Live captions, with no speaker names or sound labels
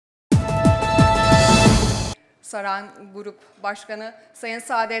Saran Grup Başkanı Sayın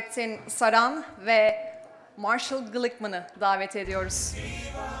Sadettin Saran ve Marshall Glickman'ı davet ediyoruz.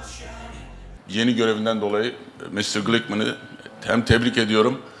 Yeni görevinden dolayı Mr. Glickman'ı hem tebrik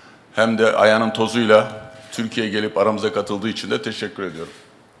ediyorum hem de ayağının tozuyla Türkiye'ye gelip aramıza katıldığı için de teşekkür ediyorum.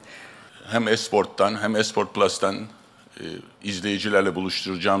 Hem Esport'tan hem Esport Plus'tan izleyicilerle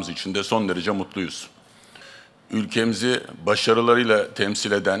buluşturacağımız için de son derece mutluyuz. Ülkemizi başarılarıyla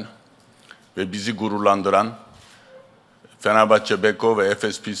temsil eden ve bizi gururlandıran Fenerbahçe Beko ve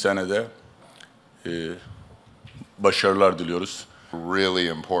Efes Pilsen'e de başarılar diliyoruz. Really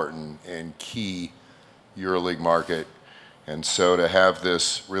important and key EuroLeague market, and so to have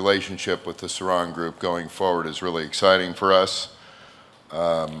this relationship with the Saran Group going forward is really exciting for us.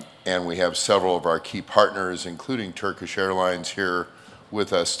 And we have several of our key partners, including Turkish Airlines, here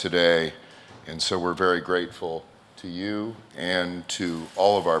with us today. And so we're very grateful to you and to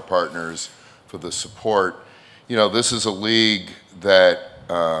all of our partners for the support. You know, this is a league that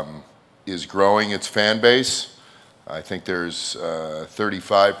is growing its fan base. I think there's a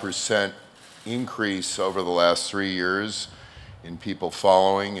 35% increase over the last 3 years in people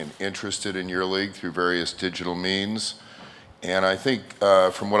following and interested in EuroLeague through various digital means. And I think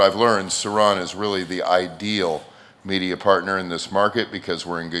from what I've learned, Saran is really the ideal media partner in this market because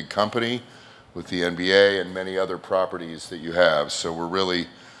we're in good company with the NBA and many other properties that you have. So we're really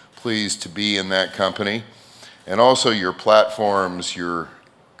pleased to be in that company. And also your platforms, your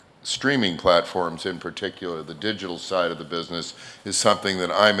streaming platforms in particular, the digital side of the business is something that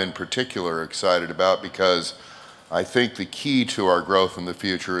I'm in particular excited about because I think the key to our growth in the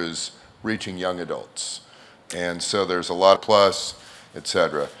future is reaching young adults. And so there's a lot of plus,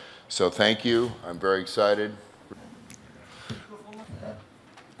 etc. So thank you. I'm very excited.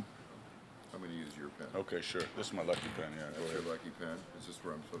 I'm going to use your pen. Okay, sure. This is my lucky pen. Yeah, That's your lucky pen. Is this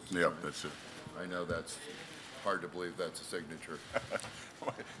where I'm supposed to? Yep, sign? that's it. I know that's hard to believe that's a signature.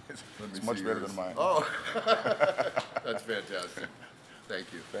 It's much better than mine. Oh, that's fantastic. Thank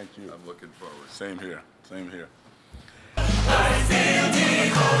you. Thank you. I'm looking forward. Same here. Same here.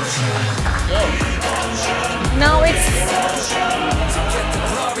 Now it's...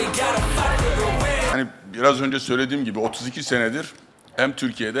 Hani biraz önce söylediğim gibi 32 senedir hem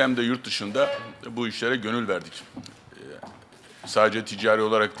Türkiye'de hem de yurt dışında bu işlere gönül verdik. Sadece ticari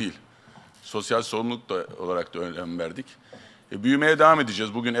olarak değil, sosyal sorumluluk da olarak da önem verdik. Büyümeye devam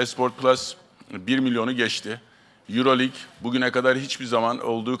edeceğiz. Bugün Esport Plus 1 milyonu geçti. EuroLeague bugüne kadar hiçbir zaman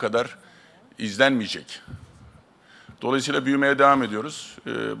olduğu kadar izlenmeyecek. Dolayısıyla büyümeye devam ediyoruz.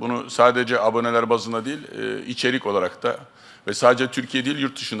 Bunu sadece aboneler bazında değil, içerik olarak da ve sadece Türkiye değil,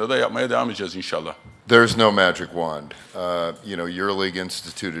 yurt dışında da yapmaya devam edeceğiz inşallah. There's no magic wand. You know, EuroLeague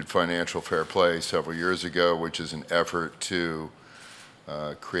instituted financial fair play several years ago, which is an effort to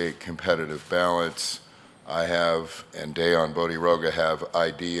create competitive balance. I have, and Dejan, Bodiroga have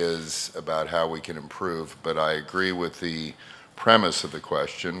ideas about how we can improve, but I agree with the premise of the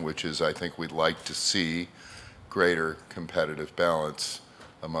question, which is I think we'd like to see greater competitive balance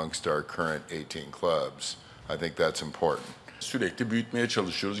amongst our current 18 clubs. I think that's important. Sürekli büyütmeye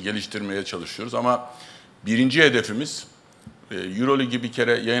çalışıyoruz, geliştirmeye çalışıyoruz ama birinci hedefimiz EuroLeague'i bir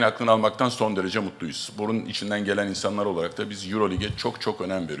kere yayın hakkını almaktan son derece mutluyuz. Bunun içinden gelen insanlar olarak da biz EuroLeague'e çok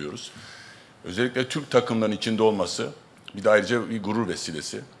önem veriyoruz. Özellikle Türk takımların içinde olması bir de ayrıca bir gurur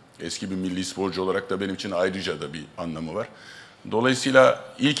vesilesi. Eski bir milli sporcu olarak da benim için ayrıca da bir anlamı var. Dolayısıyla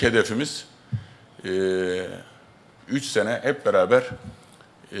ilk hedefimiz 3 sene hep beraber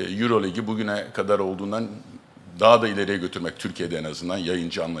EuroLeague'i bugüne kadar olduğundan daha da ileriye götürmek, Türkiye'de en azından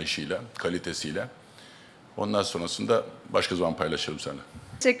yayıncı anlayışıyla, kalitesiyle. Ondan sonrasında başka zaman paylaşırım seninle.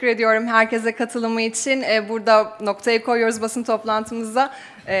 Teşekkür ediyorum herkese katılımı için. Burada noktayı koyuyoruz basın toplantımızda.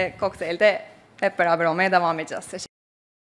 Kokteylde hep beraber olmaya devam edeceğiz. Teşekkür